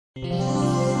Okay,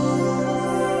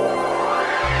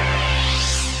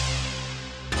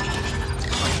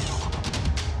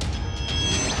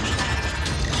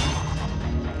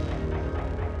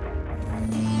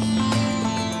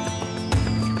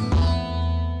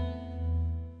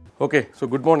 so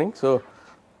good morning. So,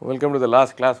 welcome to the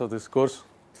last class of this course.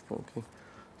 Okay.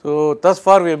 So, thus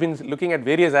far we have been looking at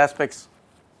various aspects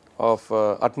of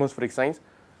atmospheric science.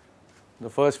 The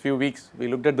first few weeks we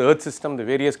looked at the earth system, the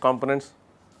various components,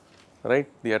 right,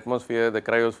 the atmosphere, the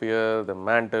cryosphere, the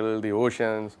mantle, the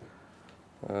oceans,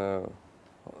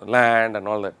 land and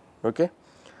all that, okay.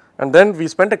 And then we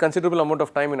spent a considerable amount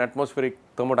of time in atmospheric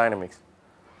thermodynamics,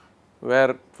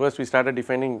 where first we started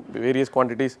defining various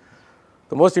quantities.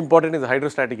 The most important is the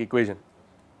hydrostatic equation,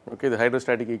 okay, the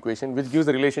hydrostatic equation which gives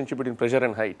the relationship between pressure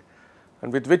and height,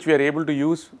 and with which we are able to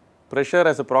use pressure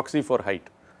as a proxy for height.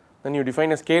 Then you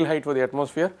define a scale height for the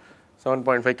atmosphere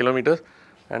 7.5 kilometers,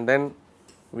 and then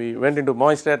we went into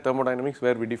moist air thermodynamics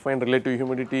where we defined relative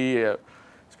humidity,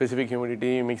 specific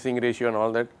humidity, mixing ratio and all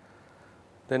that.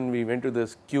 Then we went to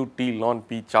this QT ln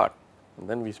P chart, and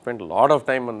then we spent a lot of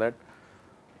time on that.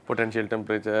 Potential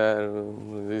temperature,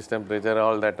 this temperature,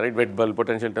 all that, right, wet bulb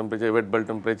potential temperature, wet bulb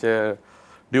temperature,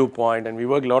 dew point, and we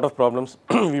worked a lot of problems.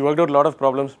 We worked out a lot of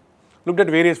problems, looked at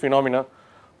various phenomena.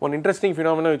 One interesting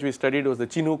phenomena which we studied was the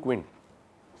Chinook wind,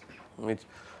 which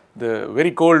the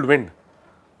very cold wind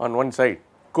on one side,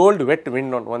 cold wet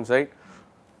wind on one side,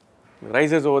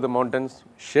 rises over the mountains,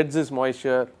 sheds its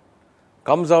moisture,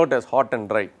 comes out as hot and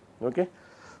dry, okay.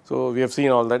 So, we have seen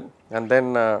all that, and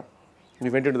then we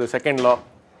went into the second law.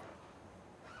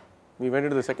 We went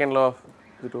into the second law of,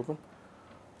 is it open?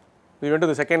 We went to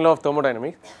the second law of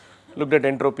thermodynamics, looked at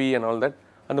entropy and all that,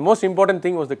 and the most important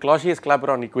thing was the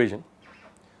Clausius-Clapeyron equation.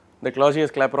 The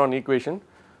Clausius-Clapeyron equation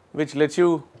which lets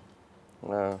you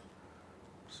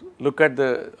look at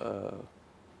the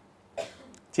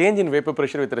change in vapor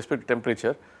pressure with respect to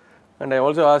temperature. And I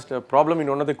also asked a problem in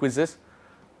one of the quizzes,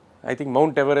 I think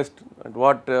Mount Everest,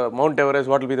 what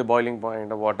will be the boiling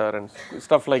point of water and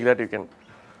stuff like that you can.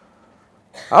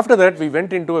 After that we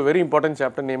went into a very important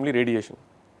chapter, namely radiation,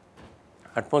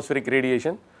 atmospheric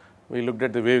radiation. We looked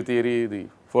at the wave theory, the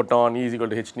photon E is equal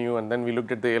to h nu, and then we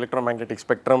looked at the electromagnetic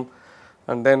spectrum,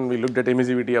 and then we looked at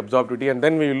emissivity, absorptivity, and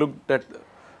then we looked at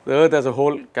the earth as a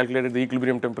whole, calculated the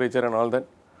equilibrium temperature and all that.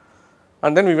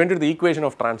 And then we went to the equation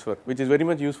of transfer, which is very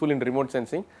much useful in remote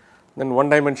sensing. Then one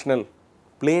dimensional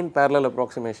plane parallel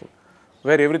approximation,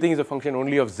 where everything is a function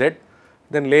only of z,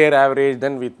 then layer average,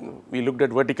 then we looked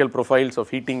at vertical profiles of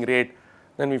heating rate,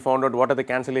 then we found out what are the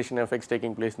cancellation effects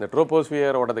taking place in the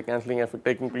troposphere, what are the cancelling effects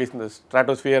taking place in the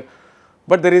stratosphere.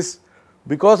 But there is,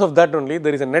 because of that only,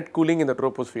 there is a net cooling in the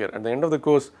troposphere. At the end of the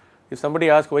course, if somebody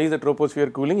asks why is the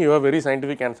troposphere cooling, you have a very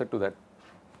scientific answer to that,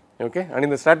 okay. And in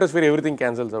the stratosphere everything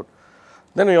cancels out.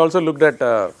 Then we also looked at,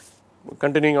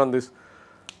 continuing on this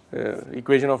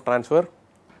equation of transfer,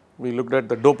 we looked at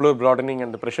the Doppler broadening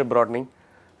and the pressure broadening,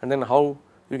 and then how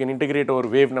you can integrate over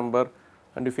wave number,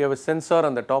 and if you have a sensor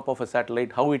on the top of a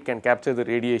satellite, how it can capture the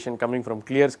radiation coming from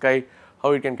clear sky,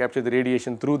 how it can capture the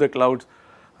radiation through the clouds,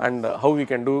 and how we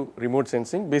can do remote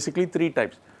sensing. Basically three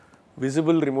types: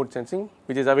 visible remote sensing,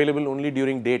 which is available only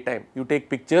during daytime. You take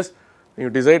pictures, you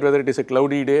decide whether it is a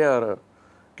cloudy day or a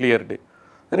clear day.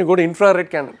 Then you go to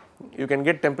infrared, you can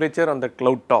get temperature on the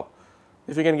cloud top.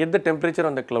 If you can get the temperature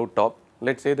on the cloud top,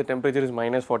 let us say the temperature is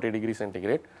minus 40 degrees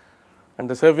centigrade and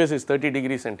the surface is 30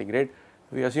 degrees centigrade,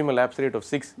 we assume a lapse rate of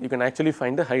 6, you can actually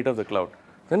find the height of the cloud.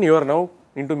 Then you are now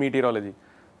into meteorology.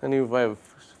 Then you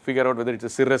figure out whether it is a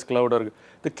cirrus cloud or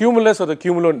the cumulus or the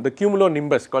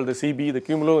cumulonimbus, called the CB, the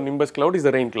cumulonimbus cloud is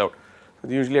the rain cloud. So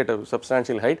usually at a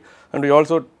substantial height. And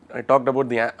I talked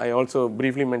about I also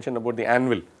briefly mentioned about the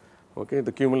anvil, okay,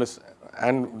 the cumulus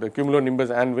and the cumulonimbus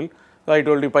anvil. So I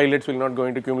told you pilots will not go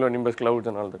into cumulonimbus clouds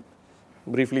and all that.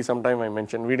 Briefly sometime I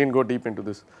mentioned, we did not go deep into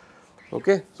this.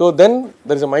 Okay. So then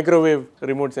there is a microwave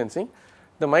remote sensing.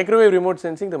 The microwave remote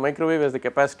sensing, the microwave has the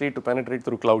capacity to penetrate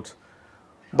through clouds,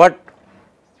 but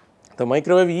the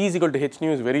microwave E is equal to h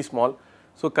nu is very small.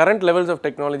 So current levels of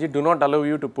technology do not allow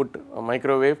you to put a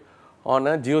microwave on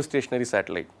a geostationary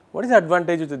satellite. What is the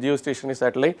advantage of the geostationary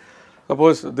satellite?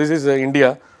 Suppose this is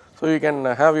India, so you can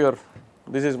have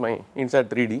this is my INSAT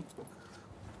 3D,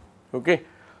 okay.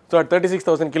 So at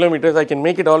 36,000 kilometers I can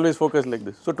make it always focus like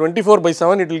this. So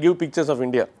 24/7 it will give pictures of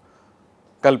India,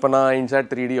 Kalpana, INSAT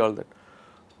 3D, all that.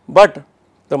 But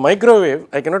the microwave,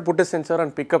 I cannot put a sensor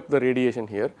and pick up the radiation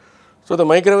here. So the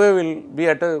microwave will be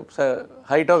at a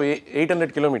height of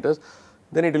 800 kilometers,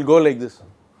 then it will go like this.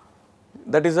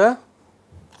 That is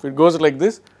if it goes like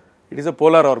this, it is a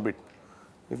polar orbit.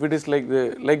 If it is like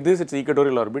this, it's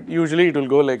equatorial orbit. Usually it will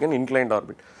go like an inclined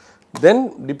orbit.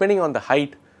 Then depending on the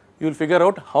height, you will figure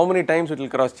out how many times it will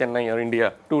cross Chennai or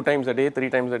India, 2 times a day, 3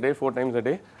 times a day, 4 times a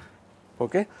day.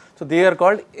 Okay. So they are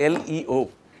called LEO,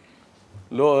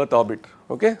 low Earth orbit.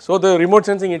 Okay. So the remote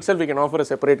sensing itself, we can offer a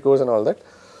separate course and all that.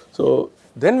 So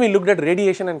then we looked at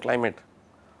radiation and climate.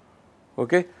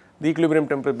 Okay. The equilibrium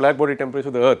temperature, black body temperature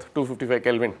of the Earth, 255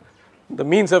 Kelvin. The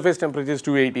mean surface temperature is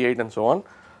 288 and so on.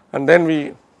 And then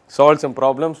we solved some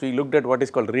problems. We looked at what is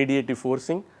called radiative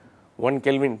forcing, 1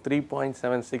 Kelvin,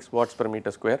 3.76 watts per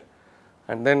meter square.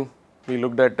 And then we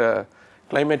looked at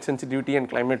climate sensitivity and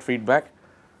climate feedback.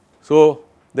 So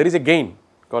there is a gain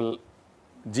called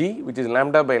G, which is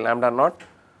lambda by lambda naught,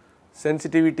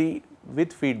 sensitivity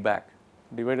with feedback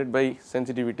divided by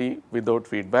sensitivity without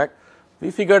feedback. We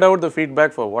figured out the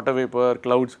feedback for water vapor,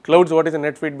 clouds. Clouds, what is the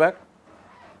net feedback?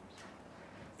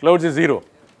 Clouds is 0.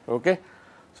 Okay.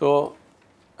 So,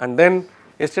 and then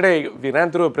yesterday we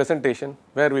ran through a presentation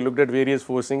where we looked at various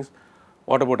forcings.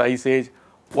 What about ice age?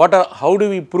 How do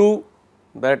we prove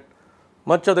that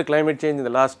much of the climate change in the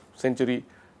last century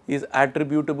is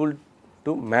attributable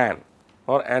to man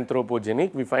or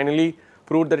anthropogenic? We finally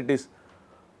proved that it is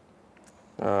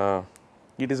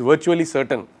virtually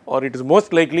certain, or it is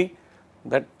most likely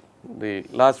that the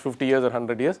last 50 years or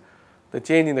 100 years, the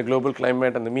change in the global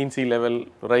climate and the mean sea level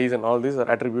rise and all these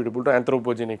are attributable to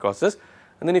anthropogenic causes.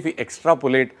 And then if we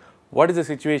extrapolate what is the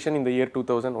situation in the year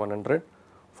 2100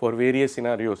 for various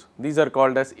scenarios, these are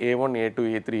called as A1,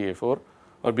 A2, A3, A4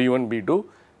 or B1, B2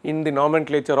 in the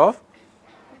nomenclature of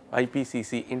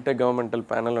IPCC, Intergovernmental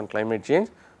Panel on Climate Change.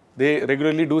 They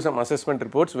regularly do some assessment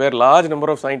reports where large number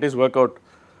of scientists work out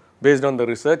based on the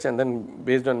research, and then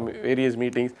based on various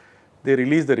meetings they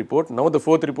release the report. Now the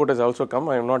 4th report has also come.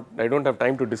 I don't have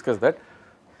time to discuss that.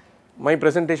 My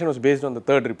presentation was based on the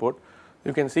 3rd report.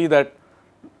 You can see that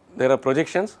there are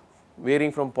projections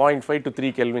varying from 0.5 to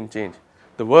 3 Kelvin change.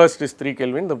 The worst is 3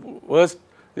 Kelvin, the worst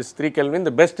is 3 Kelvin, the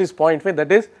best is 0.5,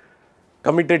 that is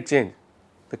committed change.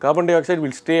 The carbon dioxide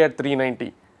will stay at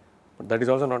 390, but that is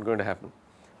also not going to happen.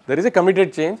 There is a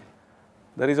committed change,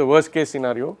 there is a worst case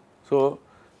scenario. So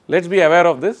let us be aware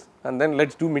of this, and then let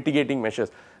us do mitigating measures.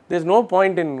 There is no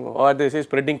point in what they say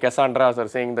spreading Cassandras or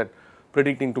saying that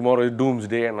predicting tomorrow is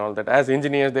doomsday and all that. As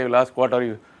engineers, they will ask, what are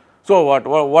you, so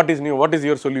what is new, what is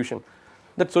your solution?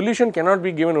 That solution cannot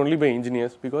be given only by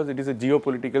engineers, because it is a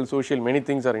geopolitical, social, many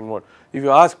things are involved. If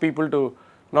you ask people to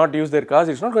not use their cars,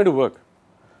 it is not going to work.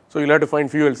 So you will have to find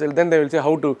fuel cell. Then they will say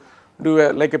how to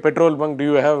do like a petrol bunk, do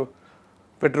you have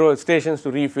petrol stations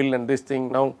to refill and this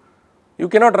thing. Now you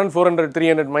cannot run 400,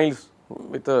 300 miles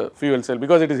with a fuel cell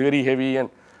because it is very heavy, and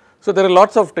so there are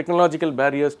lots of technological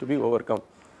barriers to be overcome.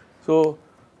 So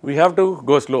we have to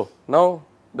go slow. Now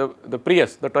the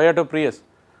Prius, the Toyota Prius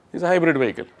is a hybrid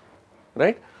vehicle,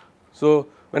 right? So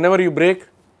whenever you brake,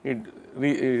 it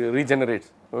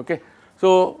regenerates. Okay.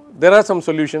 So there are some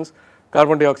solutions: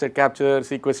 carbon dioxide capture,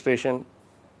 sequestration,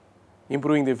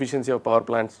 improving the efficiency of power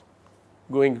plants,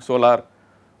 going solar,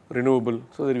 renewable.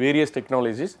 So there are various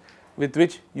technologies with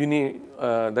which you need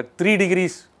that 3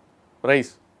 degrees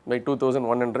rise by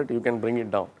 2100 you can bring it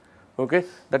down. Okay.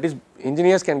 That is,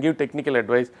 engineers can give technical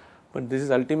advice, but this is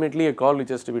ultimately a call which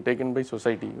has to be taken by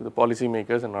society, the policy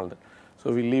makers and all that.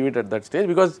 So we leave it at that stage,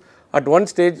 because at one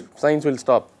stage science will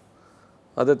stop,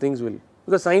 other things will,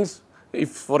 because science, if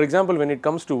for example when it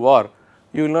comes to war,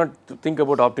 you will not think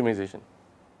about optimization.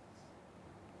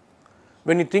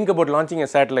 When you think about launching a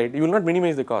satellite, you will not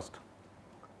minimize the cost.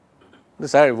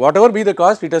 Whatever be the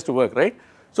cost, it has to work, right?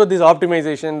 So this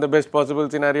optimization, the best possible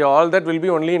scenario, all that will be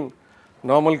only in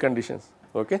normal conditions.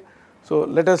 Okay. So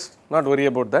let us not worry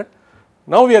about that.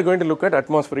 Now we are going to look at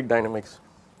atmospheric dynamics.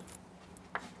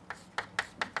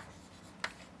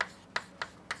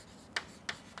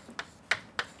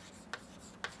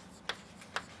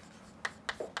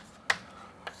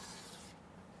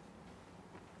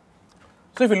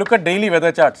 So if you look at daily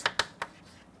weather charts,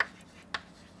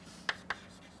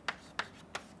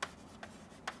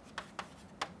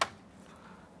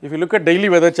 if you look at daily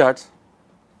weather charts,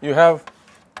 you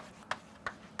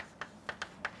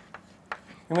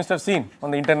must have seen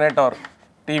on the internet or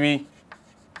TV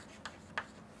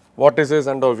vortices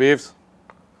and or waves,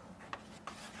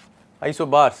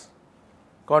 isobars,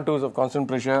 contours of constant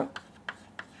pressure,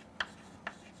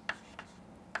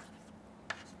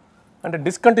 and a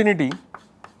discontinuity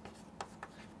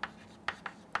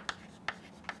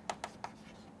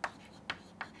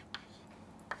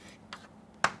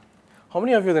How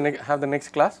many of you have the next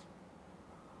class?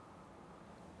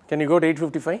 Can you go to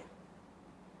 8:55?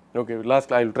 Okay,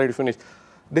 last I will try to finish.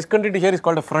 Discontinuity here is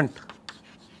called a front.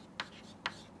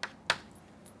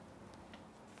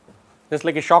 just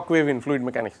like a shock wave in fluid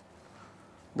mechanics.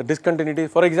 The discontinuity,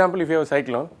 for example, if you have a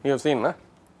cyclone, you have seen,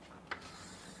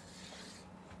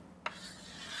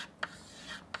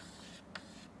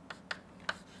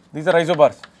 these are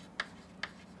isobars.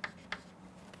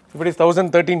 If it is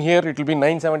 1013 here, it will be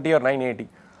 970 or 980.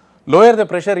 Lower the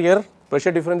pressure here,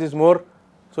 pressure difference is more.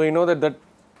 So, you know that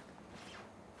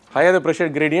higher the pressure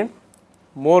gradient,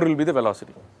 more will be the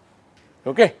velocity.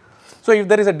 Okay. So, if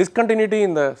there is a discontinuity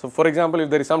in the, so for example, if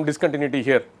there is some discontinuity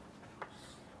here,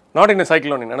 not in a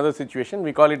cyclone, in another situation,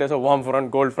 we call it as a warm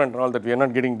front, cold front and all that, we are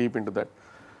not getting deep into that.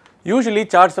 Usually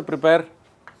charts are prepared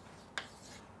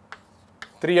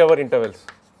 3-hour intervals.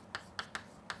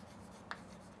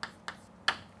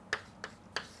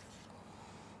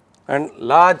 And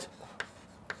large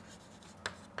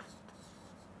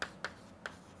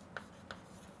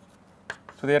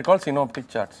so they are called synoptic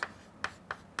charts.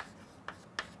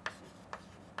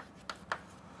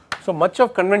 So much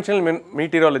of conventional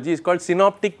meteorology is called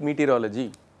synoptic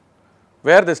meteorology,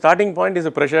 where the starting point is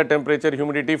the pressure, temperature,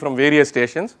 humidity from various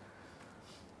stations.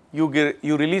 You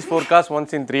release forecast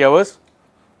once in 3 hours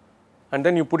and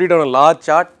then you put it on a large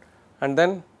chart and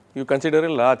then you consider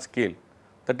a large scale.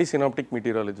 That is synoptic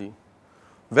meteorology.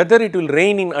 Whether it will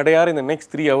rain in Adayar in the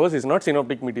next 3 hours is not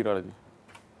synoptic meteorology.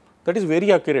 That is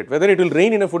very accurate. Whether it will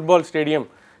rain in a football stadium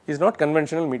is not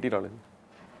conventional meteorology.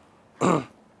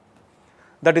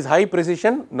 That is high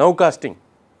precision nowcasting.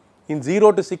 In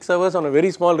 0 to 6 hours on a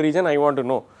very small region I want to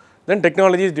know. Then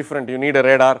technology is different. You need a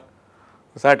radar,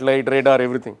 satellite, radar,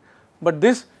 everything. But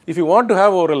this, if you want to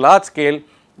have over a large scale,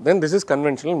 then this is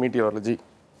conventional meteorology.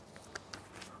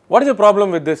 What is the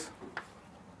problem with this?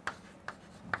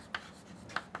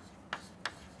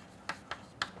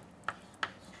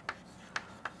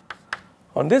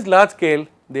 On this large scale,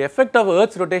 the effect of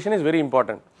Earth's rotation is very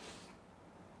important.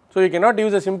 So, you cannot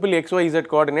use a simple x, y, z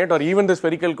coordinate or even the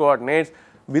spherical coordinates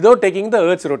without taking the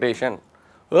Earth's rotation.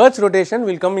 Earth's rotation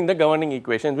will come in the governing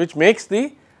equation, which makes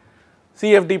the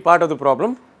CFD part of the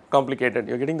problem complicated.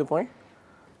 You are getting the point?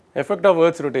 Effect of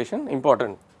Earth's rotation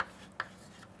important.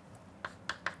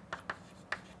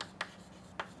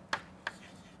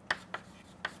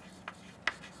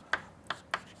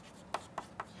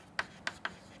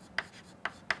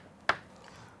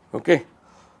 Okay.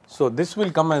 So, this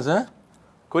will come as a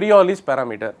Coriolis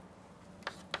parameter.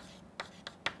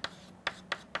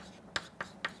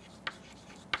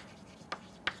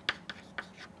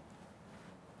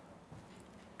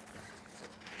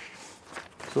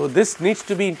 So, this needs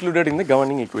to be included in the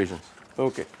governing equations.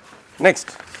 Okay.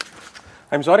 Next,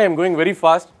 I am sorry I am going very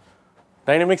fast.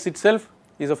 Dynamics itself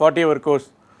is a 40-hour course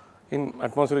in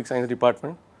atmospheric science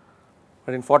department,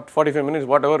 but in 45 minutes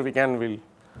whatever we can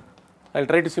I will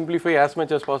try to simplify as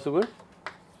much as possible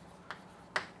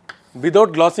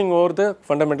without glossing over the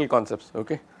fundamental concepts.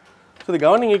 Okay. So, the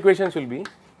governing equations will be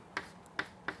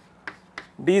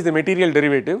d is the material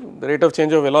derivative, the rate of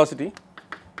change of velocity,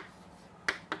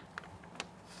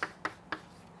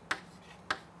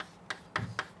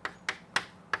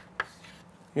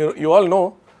 you all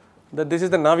know that this is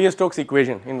the Navier-Stokes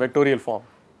equation in vectorial form,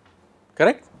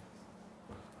 correct?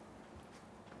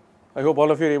 I hope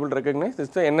all of you are able to recognize this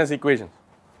is the NS equation.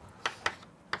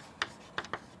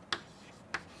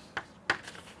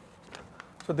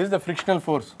 So, this is the frictional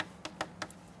force.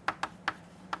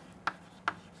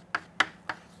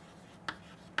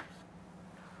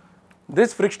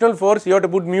 This frictional force you have to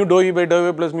put mu dou E by dou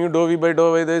A plus mu dou V by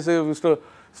dou Y, there is a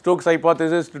Stokes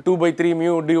hypothesis 2 by 3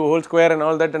 mu d whole square and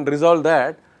all that and resolve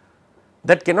that.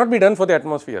 That cannot be done for the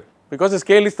atmosphere because the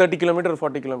scale is 30 kilometer or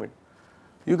 40 kilometer.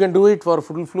 You can do it for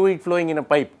fluid flowing in a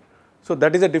pipe. So,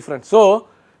 that is a difference. So,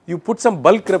 you put some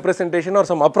bulk representation or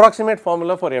some approximate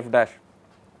formula for f dash,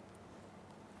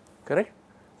 correct?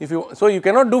 So, you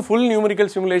cannot do full numerical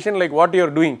simulation like what you are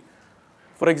doing.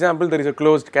 For example, there is a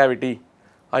closed cavity,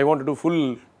 I want to do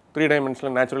full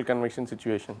 3-dimensional natural convection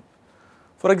situation.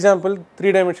 For example,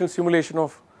 3-dimensional simulation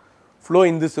of flow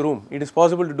in this room, it is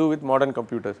possible to do with modern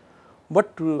computers.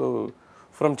 But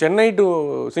from Chennai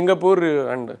to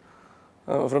Singapore and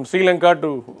from Sri Lanka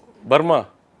to Burma,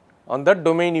 on that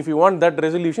domain if you want that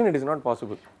resolution it is not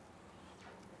possible.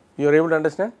 You are able to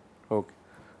understand? Okay.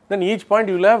 Then each point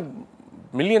you will have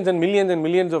millions and millions and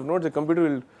millions of nodes, the computer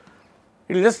will,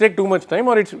 it will just take too much time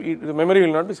or the memory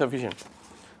will not be sufficient.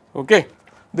 Okay.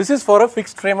 This is for a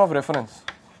fixed frame of reference.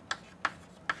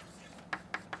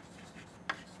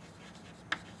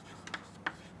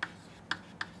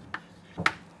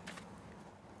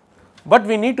 But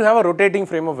we need to have a rotating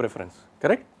frame of reference,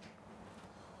 correct?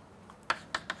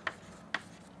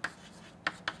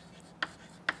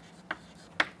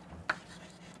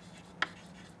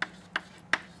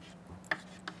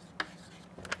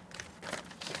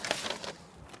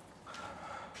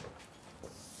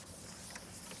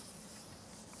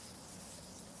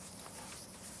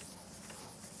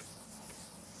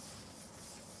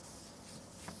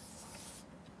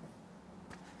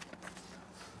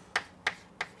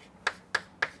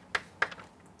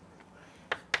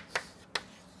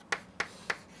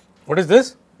 What is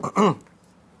this?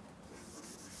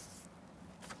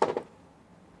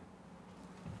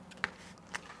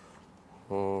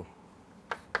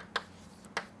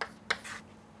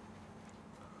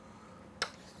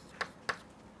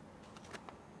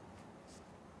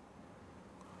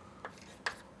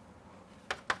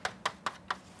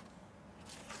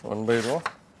 One by rho.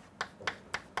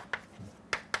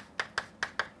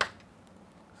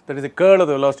 That is the curl of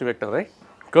the velocity vector, right?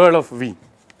 Curl of V.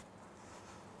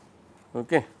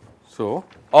 Okay. So,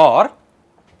 or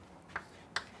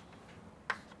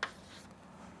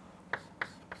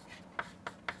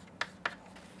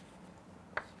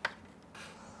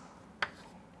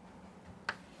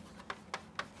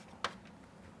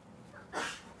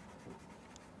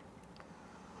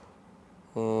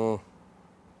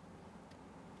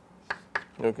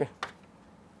okay.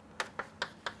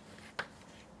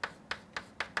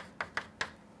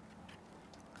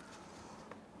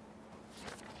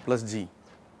 Plus G,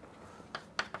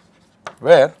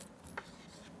 where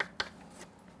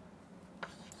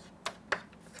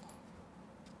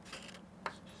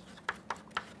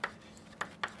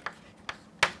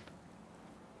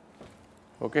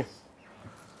okay.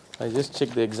 I just check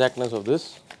the exactness of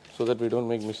this so that we do not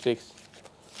make mistakes.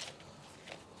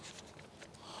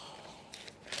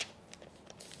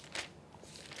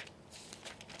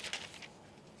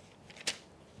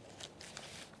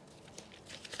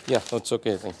 Yeah, that's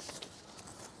okay, I think.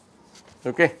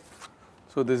 Okay,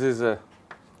 so this is the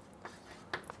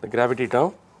gravity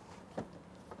term.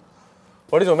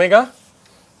 What is omega?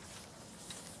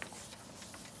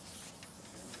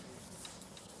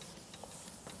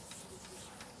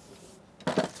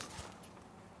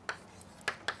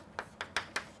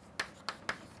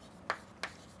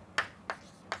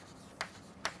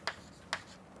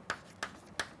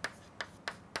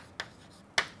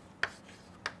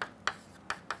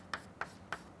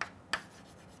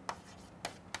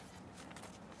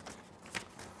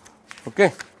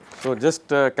 Okay, so just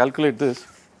calculate this.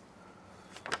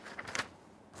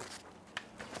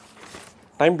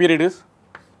 Time period is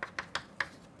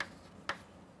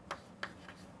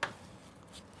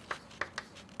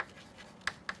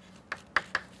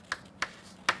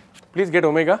please get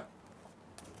omega.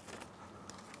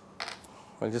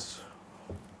 I will just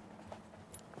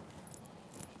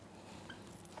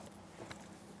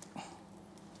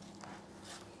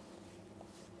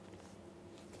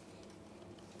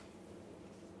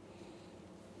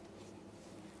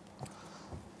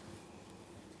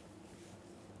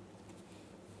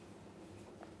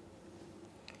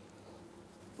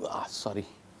sorry,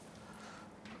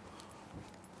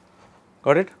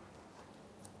 got it?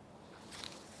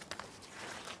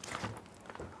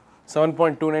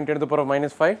 7.29 10 to the power of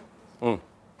minus 5.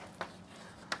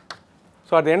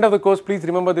 So, at the end of the course, please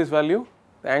remember this value.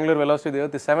 The angular velocity of the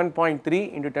earth is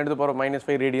 7.3 into 10 to the power of minus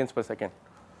 5 radians per second.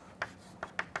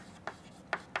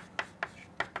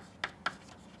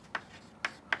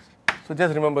 So,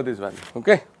 just remember this value,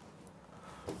 okay.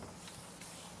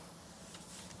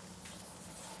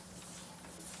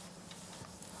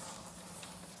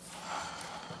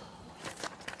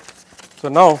 So,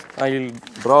 now I will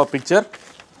draw a picture.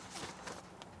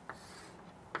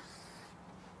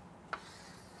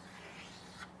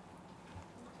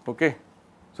 Okay.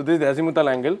 So, this is the azimuthal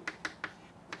angle.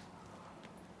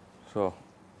 So,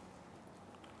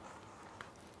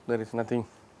 there is nothing,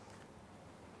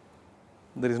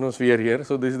 there is no sphere here.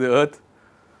 So, this is the earth.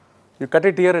 You cut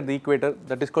it here at the equator,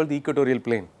 that is called the equatorial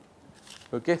plane.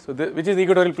 Okay. So, which is the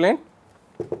equatorial plane?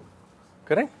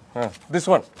 Correct? This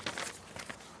one.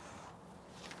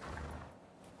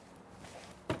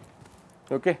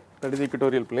 Okay, that is the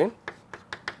equatorial plane.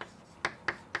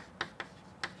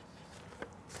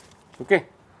 Okay.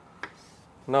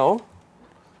 Now,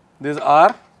 this is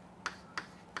R,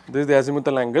 this is the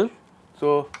azimuthal angle.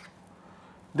 So,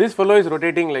 this fellow is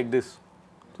rotating like this.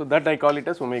 So, that I call it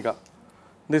as omega.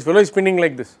 This fellow is spinning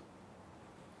like this.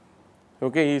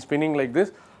 Okay, he is spinning like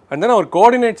this, and then our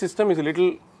coordinate system is a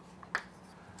little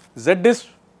z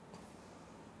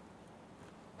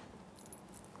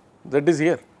is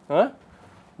here.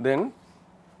 Then,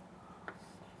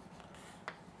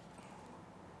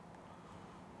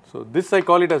 so this I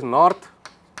call it as north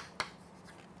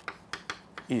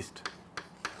east,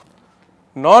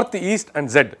 north east and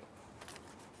z.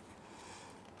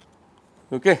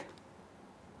 Okay.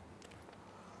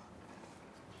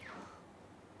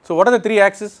 So, what are the three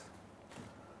axes?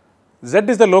 Z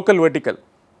is the local vertical.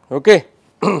 Okay.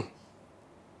 The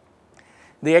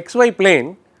xy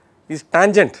plane is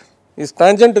tangent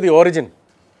to the origin.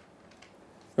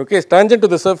 Okay, is tangent to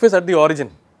the surface at the origin.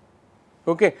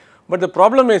 Okay, but the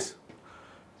problem is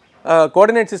a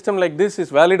coordinate system like this is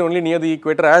valid only near the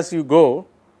equator. As you go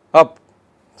up,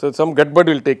 so some gutbud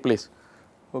will take place.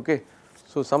 Okay.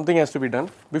 So, something has to be done.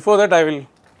 Before that, I will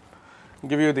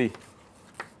give you the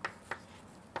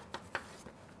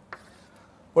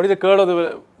what is the curl of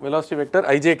the velocity vector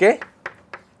ijk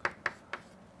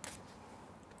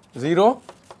 0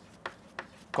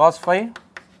 cos phi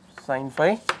sin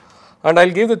phi, and I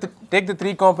will give the take the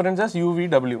 3 components as u v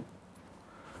w.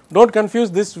 Do not confuse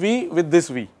this v with this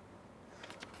v.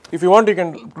 If you want, you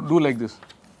can do like this.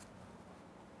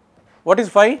 What is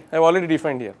phi? I have already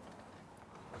defined here.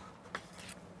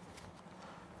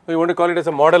 So, you want to call it as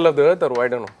a model of the earth, or I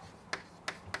do not know.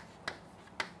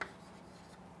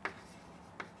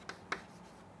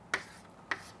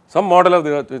 Some model of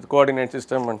the earth with coordinate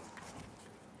system. And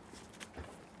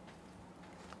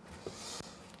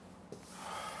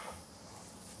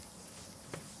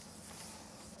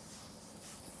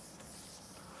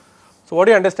so, what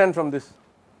do you understand from this?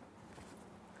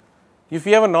 If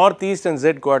you have a north, east and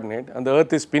z coordinate and the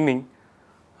earth is spinning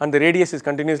and the radius is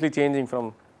continuously changing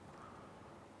from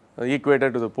the equator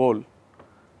to the pole, it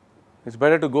is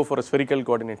better to go for a spherical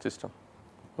coordinate system.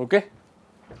 Okay?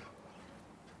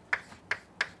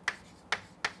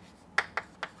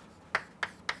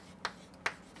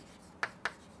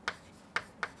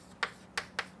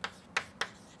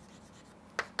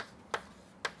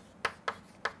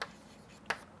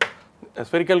 A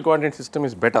spherical coordinate system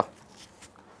is better.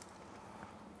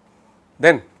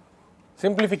 Then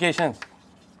simplifications.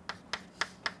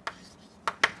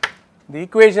 The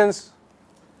equations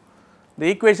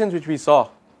which we saw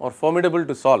are formidable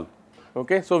to solve.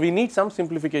 Okay? So, we need some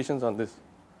simplifications on this.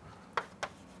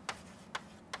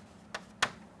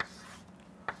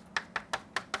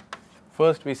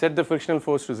 First, we set the frictional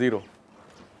force to 0.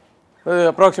 The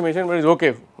approximation is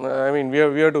okay. I mean, we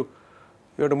have to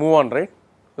move on, right?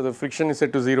 So, the friction is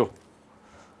set to 0,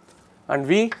 and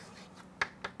V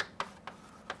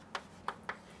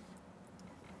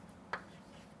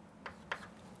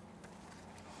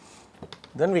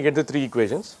then we get the 3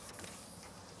 equations.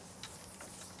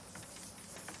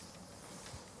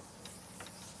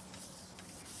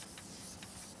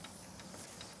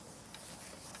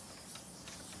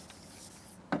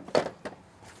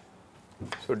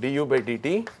 So, du by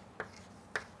dt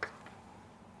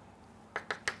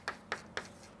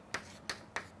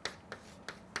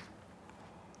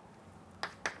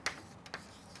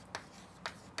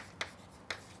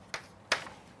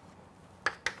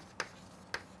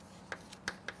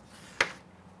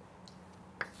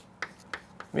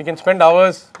we can spend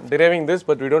hours deriving this,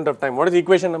 but we do not have time. What is the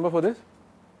equation number for this?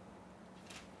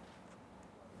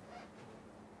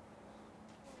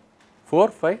 4,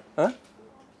 5,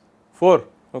 4,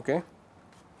 okay.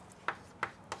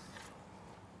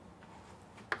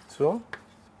 So,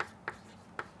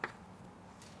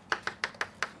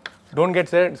 do not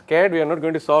get scared, we are not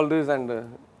going to solve this, and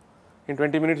in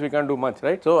 20 minutes we can't do much,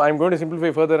 right. So, I am going to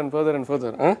simplify further and further and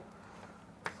further,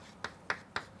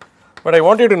 but I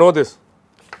want you to know this.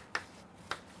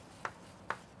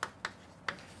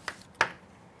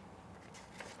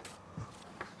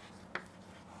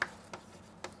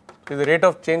 Is the rate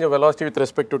of change of velocity with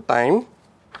respect to time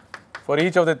for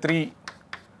each of the 3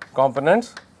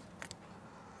 components.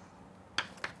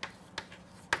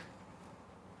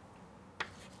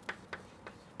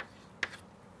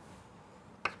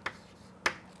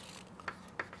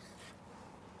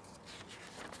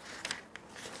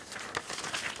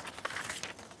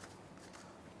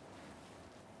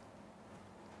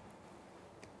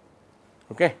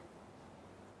 Okay.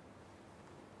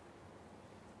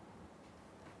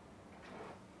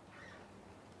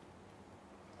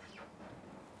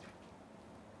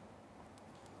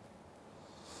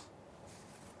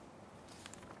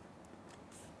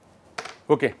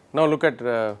 Okay, now look at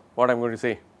what I am going to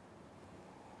say.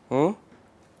 U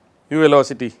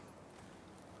velocity,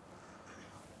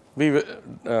 V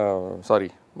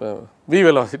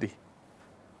velocity,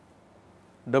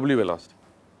 W velocity.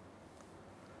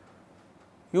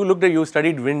 You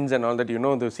studied winds and all that, you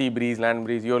know the sea breeze, land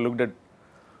breeze, you have looked at,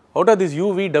 out of this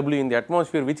U, V, W in the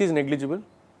atmosphere, which is negligible?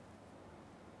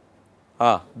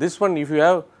 This one, if you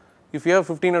have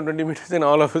 15 or 20 meters, then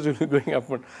all of us will be going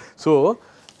upward. So,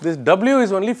 this W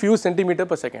is only few centimeter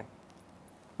per second.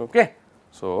 Okay.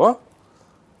 So,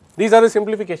 these are the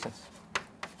simplifications.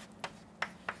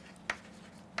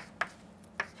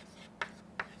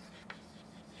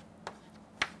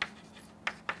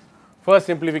 First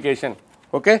simplification.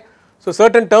 Okay. So,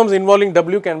 certain terms involving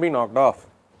W can be knocked off.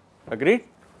 Agreed?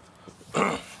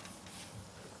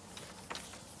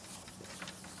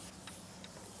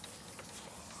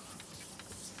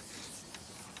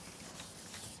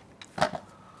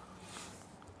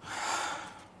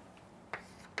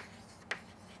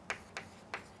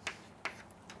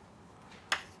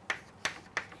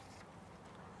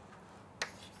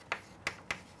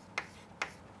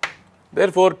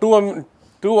 Therefore, 2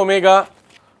 omega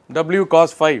W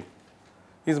cos phi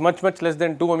is much less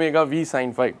than 2 omega V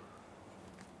sin phi.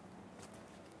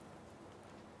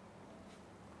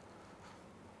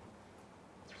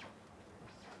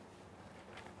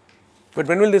 But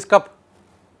when will this cup?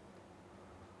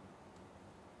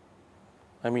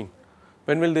 I mean,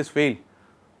 when will this fail?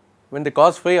 When the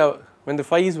cos phi, when the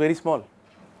phi is very small.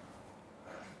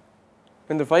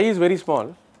 When the phi is very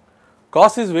small,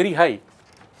 cos is very high,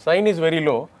 sin is very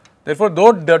low. Therefore,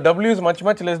 though the W is much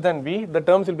less than V, the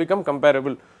terms will become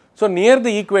comparable. So, near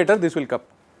the equator this will cup,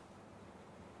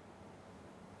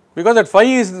 because that phi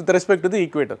is with respect to the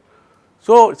equator.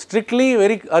 So, strictly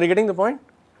very, are you getting the point?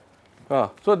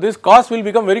 So, this cos will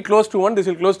become very close to 1, this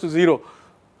will close to 0.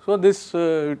 So, this,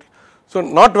 so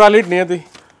not valid near the,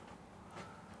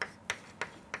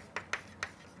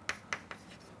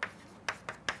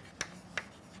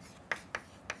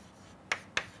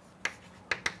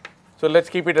 so let us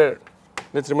keep it at,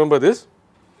 let us remember this.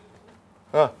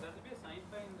 There will be a sin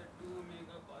phi in the 2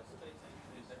 omega cos phi sin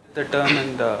phi, that is the term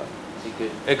in the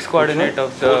x coordinate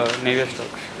of the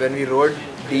Navier-Stokes. When we wrote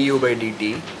du by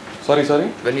dt, Sorry.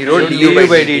 when we wrote du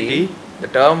by dt, the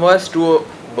term was 2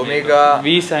 omega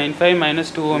V sin phi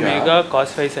minus 2 omega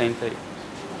cos phi sin phi.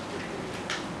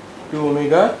 2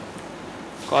 omega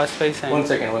Cos phi sin. One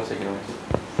second.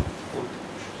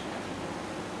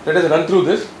 Let us run through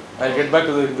this. I will get back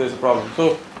to this problem.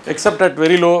 So, except at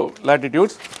very low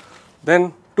latitudes,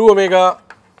 then 2 omega,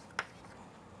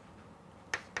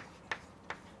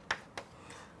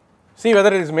 see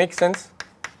whether it makes sense.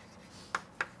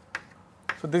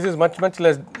 So, this is much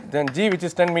less than g, which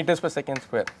is 10 meters per second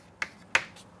square.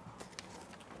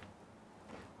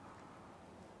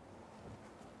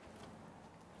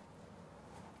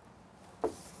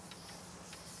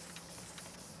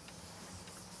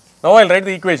 Now, I will write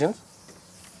the equations.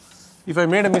 If I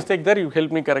made a mistake there, you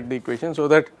help me correct the equation, so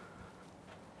that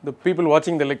the people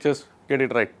watching the lectures get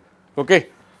it right. Okay.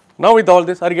 Now, with all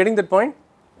this, are you getting that point?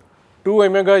 2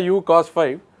 omega u cos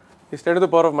phi is 10 to the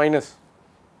power of minus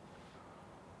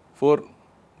 4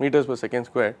 meters per second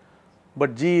square,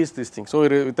 but g is this thing. So,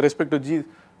 with respect to g,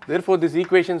 therefore, these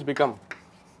equations become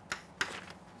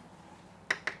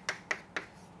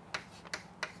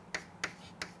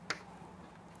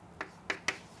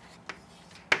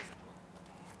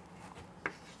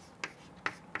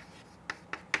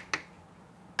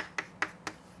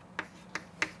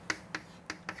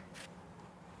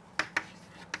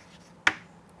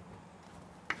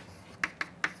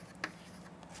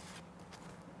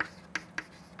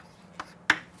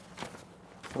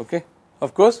okay.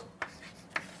 Of course,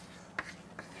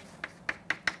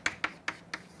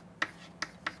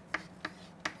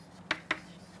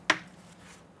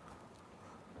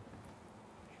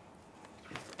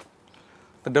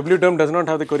 the W term does not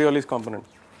have the Coriolis component.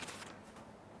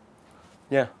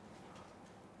 Yeah.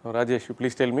 Now, Rajesh, you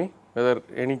please tell me whether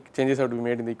any changes have to be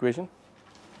made in the equation.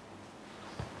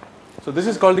 So, this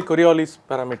is called the Coriolis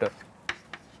parameter.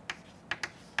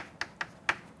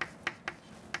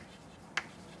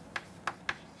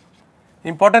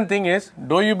 Important thing is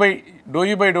dou u by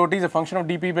dou t is a function of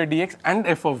dp by dx and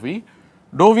f of v.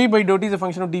 Dou v by dou t is a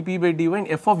function of dp by dy and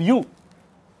f of u.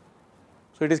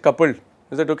 So, it is coupled.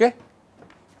 Is that okay?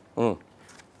 Now,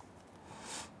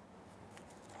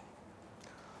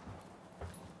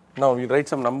 we will write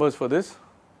some numbers for this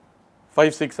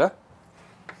 5, 6.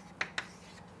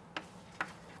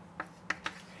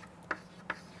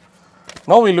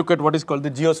 Now, we look at what is called the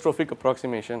geostrophic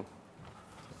approximation.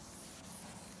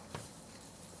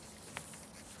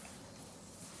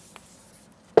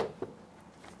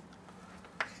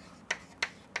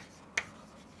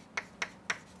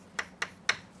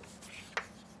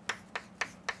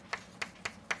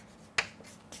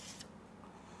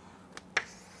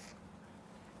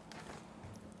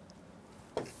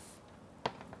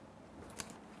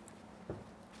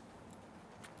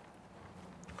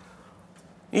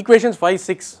 Equations 5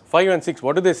 and 6,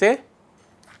 what do they say?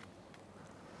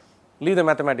 Leave the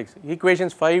mathematics.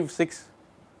 Equations 5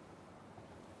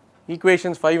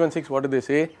 and 6, what do they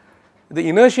say? The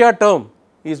inertia term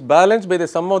is balanced by the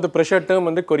sum of the pressure term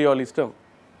and the Coriolis term.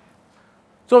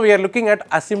 So, we are looking at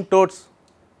asymptotes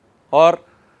or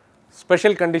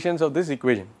special conditions of this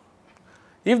equation.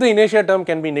 If the inertia term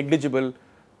can be negligible,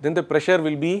 then the pressure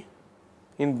will be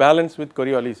in balance with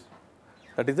Coriolis,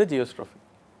 that is the geostrophic.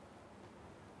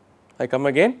 I come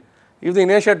again, if the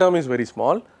inertia term is very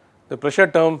small, the pressure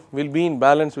term will be in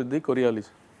balance with the Coriolis.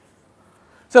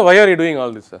 So, why are you doing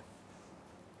all this, sir?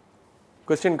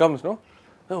 Question comes, no?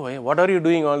 Oh, what are you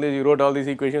doing all this? You wrote all these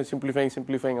equations,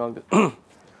 simplifying all this.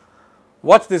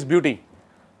 Watch this beauty.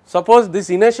 Suppose this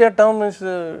inertia term is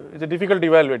it's a difficult to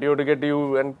evaluate, you have to get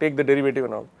u and take the derivative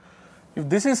and all. If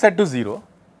this is set to 0,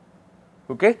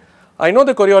 okay, I know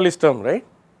the Coriolis term, right,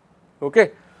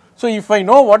 okay. So, if I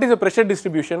know what is the pressure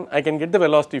distribution, I can get the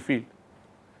velocity field.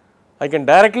 I can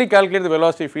directly calculate the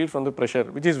velocity field from the pressure,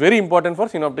 which is very important for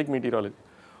synoptic meteorology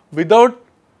without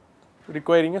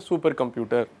requiring a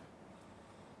supercomputer.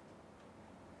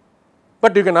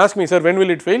 But you can ask me, sir, when will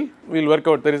it fail? We will work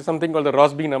out. There is something called the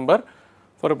Rossby number.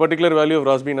 For a particular value of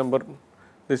Rossby number,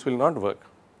 this will not work.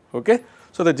 Okay.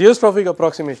 So, the geostrophic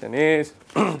approximation is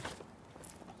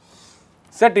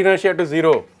set inertia to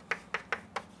 0.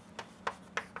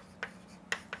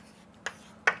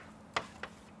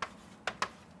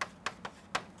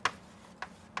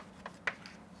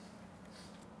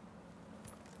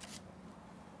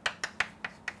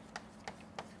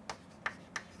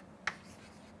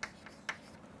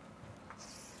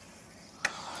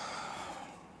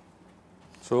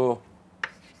 So,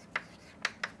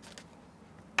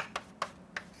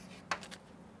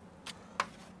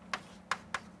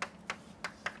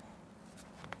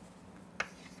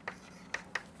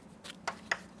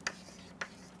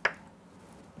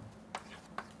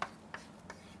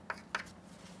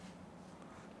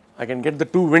 I can get the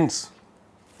two winds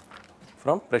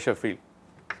from pressure field.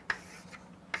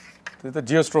 This is the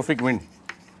geostrophic wind.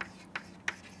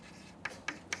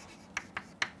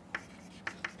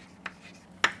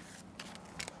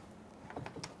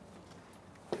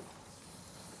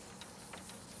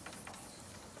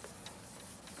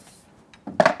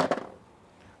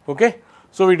 Okay.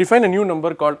 So, we define a new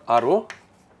number called RO.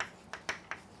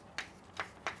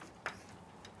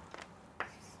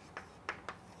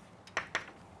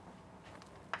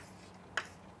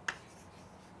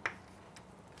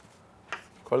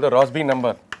 Called the Rossby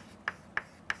number.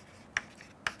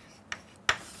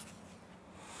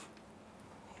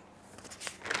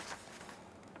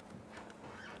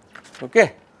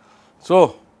 Okay.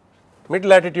 So, mid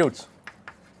latitudes.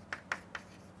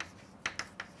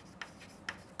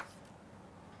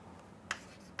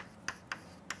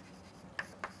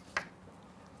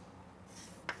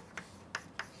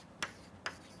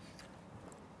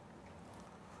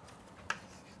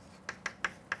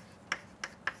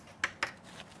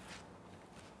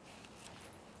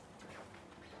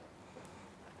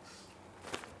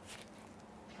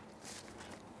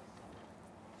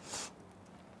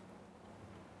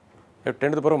 You have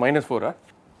 10 to the power of minus 4, huh? Is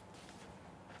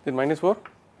it minus 4?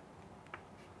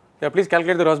 Yeah, please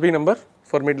calculate the Rossby number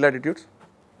for mid latitudes.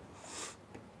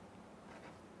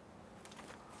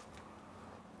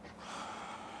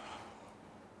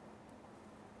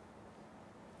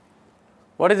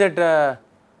 What is that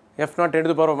f naught 10 to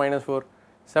the power of minus 4?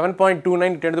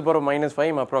 7.29 10 to the power of minus 5 I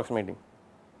am approximating.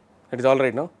 That is all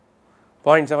right now.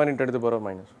 0.7 into 10 to the power of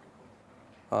minus.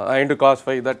 I into cos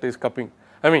phi, that is cupping.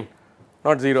 I mean,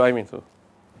 not 0, I mean so.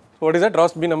 So, what is that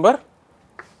Rossby number?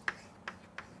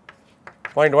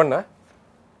 0.1, huh?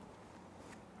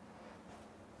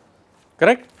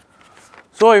 Correct?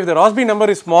 So, if the Rossby number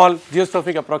is small,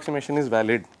 geostrophic approximation is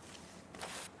valid.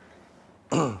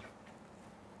 So,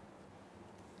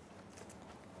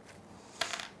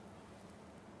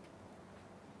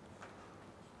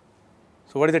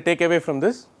 what is the takeaway from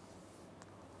this?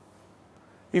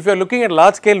 If you are looking at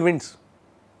large scale winds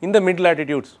in the mid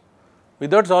latitudes,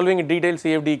 without solving detailed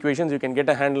CFD equations, you can get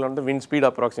a handle on the wind speed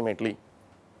approximately.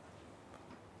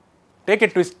 Take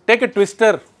a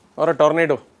twister or a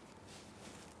tornado.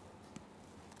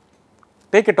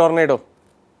 Take a tornado,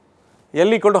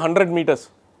 L equal to 100 meters.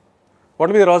 What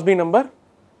will be the Rossby number?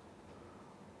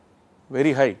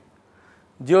 Very high.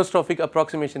 Geostrophic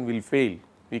approximation will fail.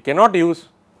 We cannot use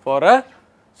for a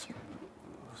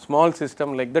small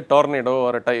system like the tornado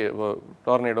or a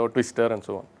tornado, twister and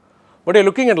so on. But you are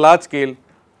looking at large scale,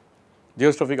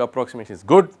 geostrophic approximation is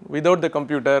good without the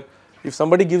computer. If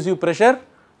somebody gives you pressure,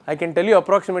 I can tell you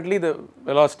approximately the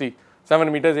velocity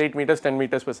 7 meters, 8 meters, 10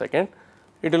 meters per second.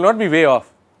 It will not be way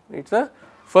off, it is a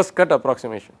first cut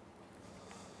approximation.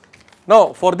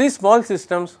 Now, for these small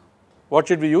systems, what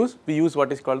should we use? We use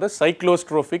what is called the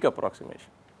cyclostrophic approximation.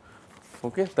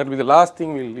 Okay, that will be the last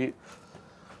thing we will leave.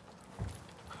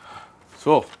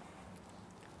 So,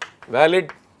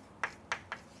 valid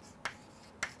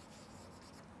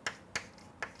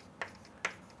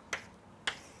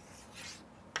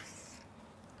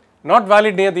not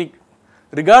valid near the,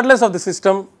 regardless of the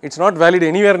system, it is not valid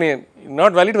anywhere near,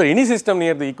 not valid for any system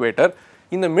near the equator.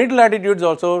 In the mid latitudes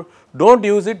also, do not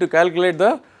use it to calculate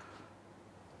the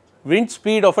wind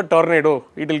speed of a tornado,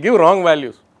 it will give wrong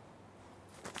values,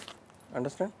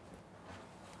 understand.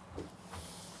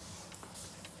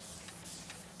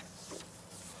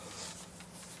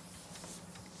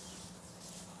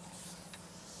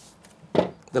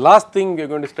 The last thing we are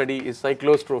going to study is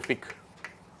cyclostrophic.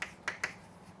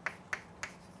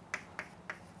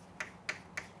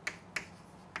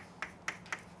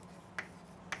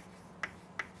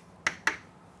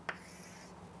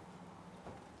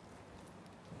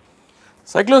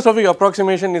 Cyclostrophic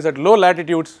approximation is at low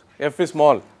latitudes, f is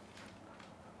small.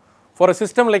 For a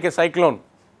system like a cyclone,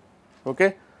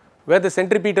 okay, where the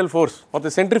centripetal force or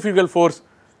the centrifugal force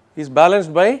is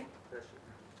balanced by,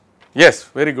 yes,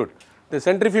 very good. The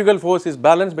centrifugal force is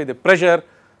balanced by the pressure,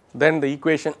 then the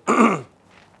equation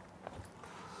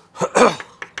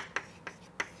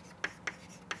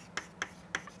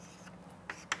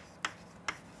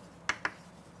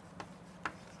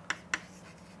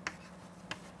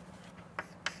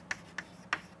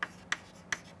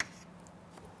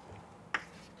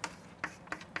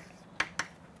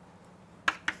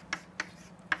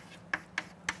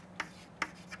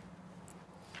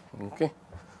okay.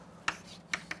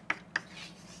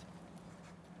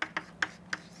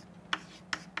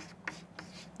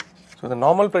 So, the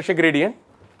normal pressure gradient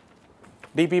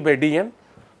dP by dN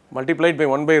multiplied by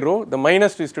 1 by rho, the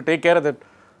minus is to take care of that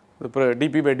the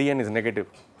dP by dN is negative.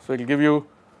 So, it will give you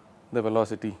the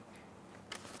velocity.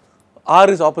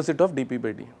 R is opposite of dP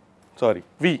by dN, sorry,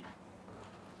 V,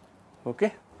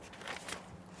 okay.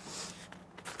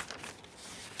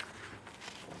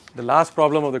 The last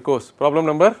problem of the course, problem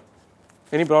number,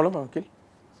 any problem, okay?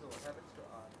 So what happens to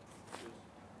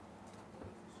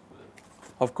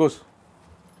R? Of course.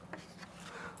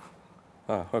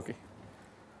 Okay.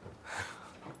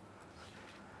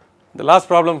 The last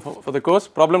problem for the course,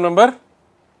 problem number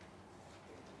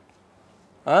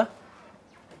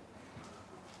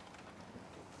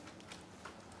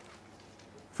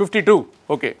 52,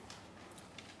 okay.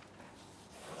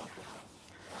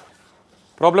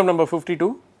 Problem number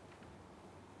 52.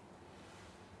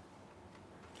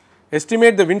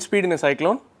 Estimate the wind speed in a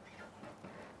cyclone.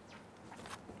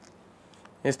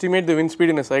 Estimate the wind speed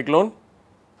in a cyclone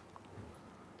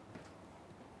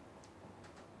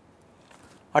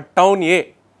at town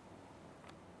A,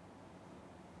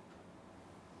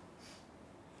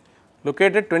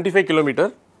 located 25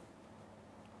 kilometer,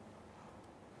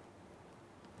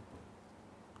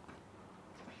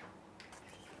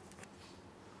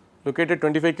 located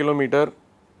 25 kilometer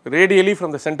radially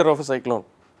from the center of a cyclone.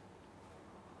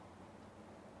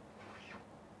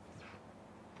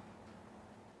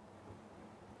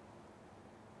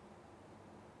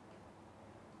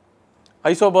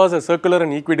 Isobars are circular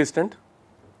and equidistant.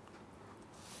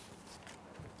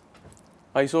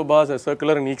 Isobars are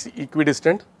circular and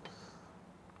equidistant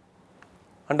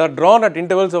and are drawn at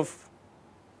intervals of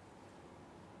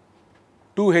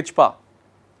 2 h-pa.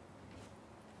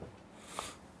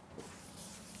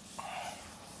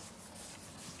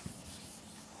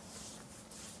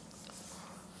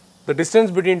 The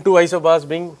distance between two isobars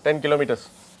being 10 kilometers.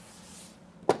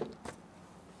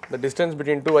 The distance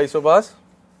between two isobars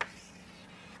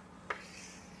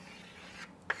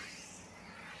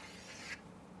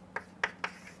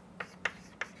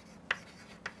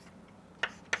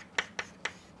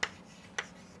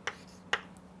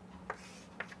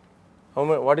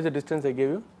what is the distance I gave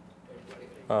you?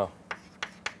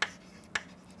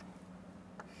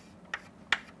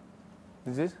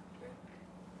 This is?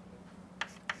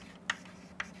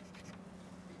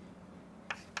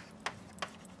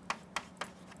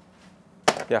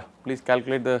 Yeah, please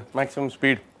calculate the maximum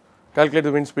speed, calculate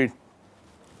the wind speed.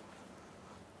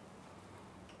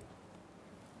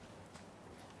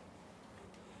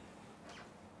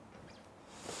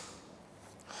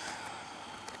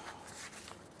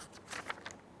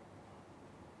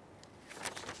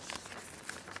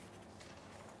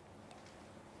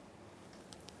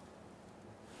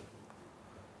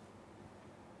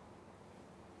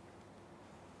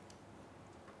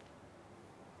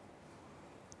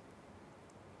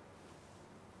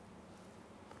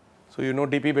 So, you know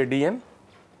dP by dN,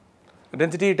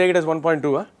 density you take it as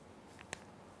 1.2,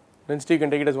 density you can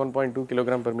take it as 1.2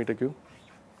 kilogram per meter cube.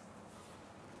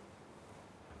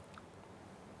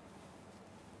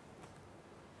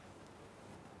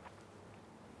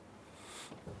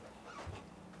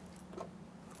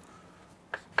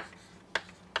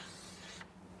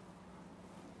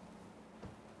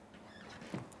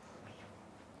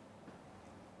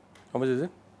 How much is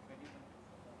it?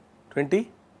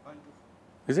 20?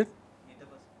 Is it?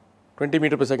 20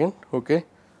 meter per second, okay.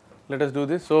 Let us do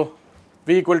this. So,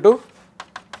 V equal to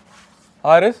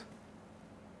R is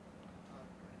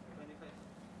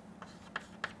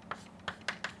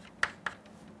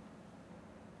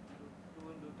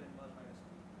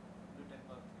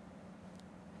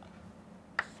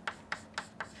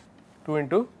 2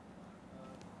 into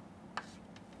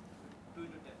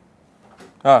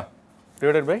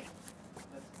divided by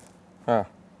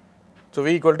so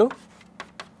V equal to,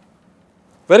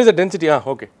 where is the density?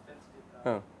 Okay.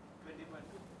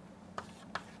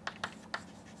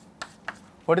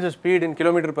 What is the speed in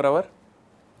kilometer per hour?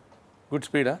 Good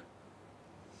speed,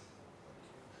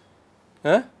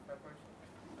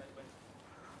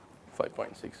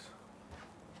 5.6.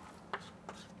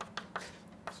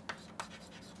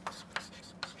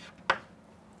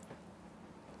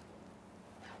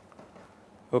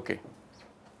 Okay.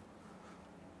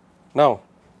 Now,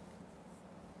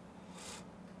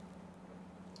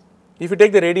 if you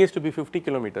take the radius to be 50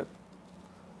 kilometer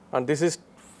and this is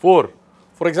 4,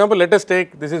 for example, let us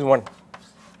take this is 1.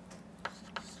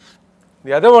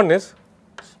 The other one is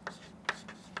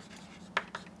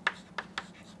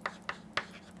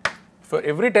for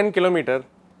every 10 kilometer,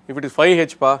 if it is 5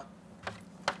 h-pa,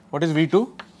 what is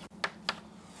V2?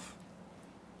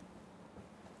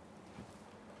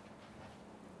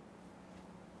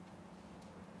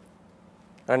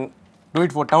 And do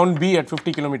it for town B at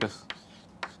 50 kilometers.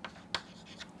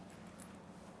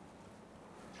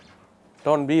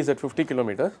 Town B is at 50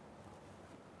 kilometers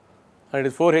and it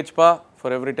is 4 h-pa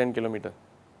for every 10 kilometer.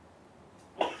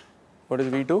 What is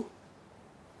V2?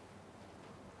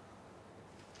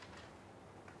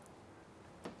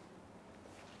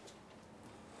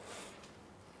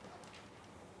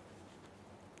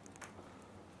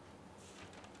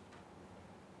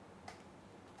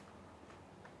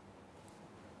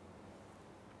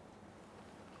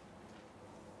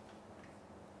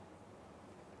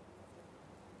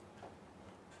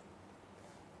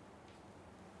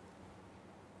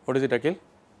 What is it, Akhil?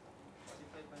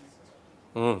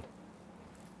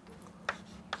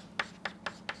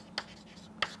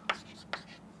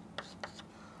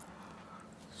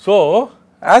 So,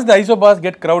 as the isobars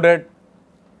get crowded,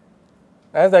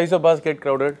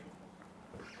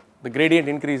 the gradient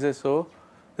increases, so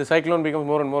the cyclone becomes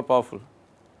more and more powerful.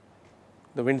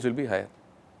 The winds will be higher.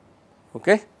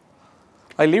 Okay?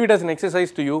 I leave it as an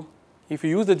exercise to you. If you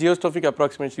use the geostrophic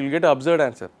approximation, you will get an absurd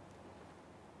answer.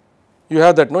 You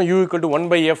have that, no, u equal to 1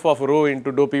 by f of rho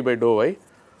into dou p by dou y.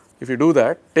 If you do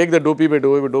that, take the dou p by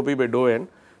dou y by dou p by dou n,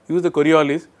 use the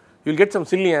Coriolis, you will get some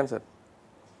silly answer.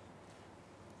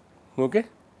 Okay?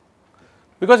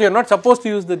 Because you are not supposed to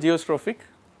use the geostrophic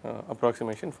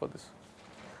approximation for this.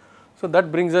 So,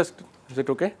 that brings us, is it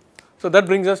okay? So, that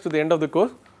brings us to the end of the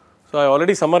course. So, I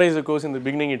already summarized the course in the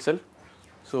beginning itself.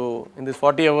 So, in this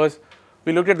 40 hours,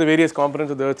 we looked at the various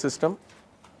components of the earth system,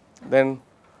 then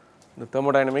the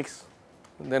thermodynamics,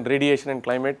 then radiation and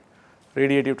climate,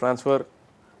 radiative transfer,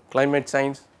 climate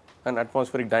science and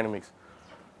atmospheric dynamics.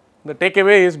 The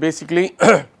takeaway is basically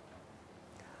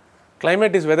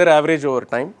climate is weather average over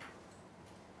time.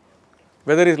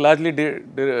 Weather is largely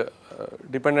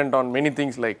dependent on many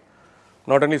things like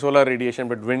not only solar radiation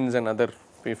but winds and other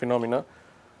phenomena.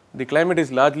 The climate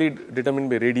is largely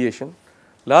determined by radiation.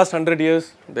 Last 100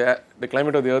 years the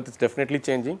climate of the earth is definitely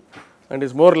changing and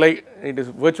is more like, it is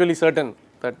virtually certain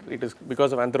that it is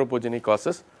because of anthropogenic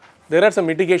causes. There are some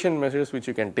mitigation measures which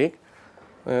you can take,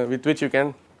 with which you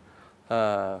can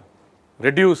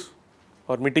reduce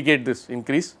or mitigate this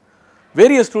increase.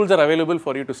 Various tools are available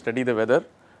for you to study the weather.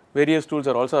 Various tools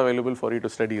are also available for you to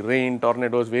study rain,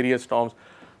 tornadoes, various storms,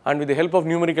 and with the help of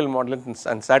numerical models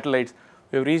and satellites,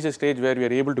 we have reached a stage where we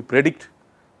are able to predict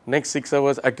next 6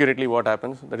 hours accurately what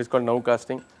happens, that is called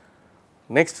nowcasting.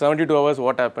 Next 72 hours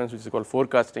what happens, which is called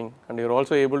forecasting, and you are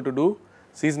also able to do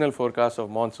seasonal forecasts of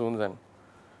monsoons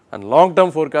and long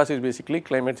term forecast is basically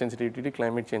climate sensitivity,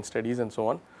 climate change studies and so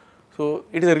on. So,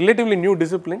 it is a relatively new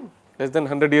discipline, less than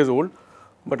 100 years old,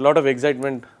 but lot of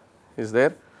excitement is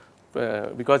there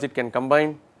because it can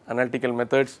combine analytical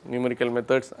methods, numerical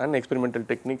methods and experimental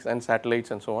techniques and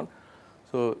satellites and so on.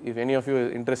 So, if any of you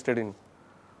are interested in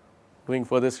doing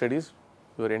further studies,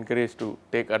 you are encouraged to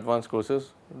take advanced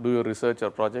courses, do your research or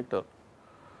project, or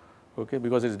okay,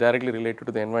 because it is directly related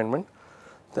to the environment.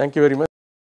 Thank you very much.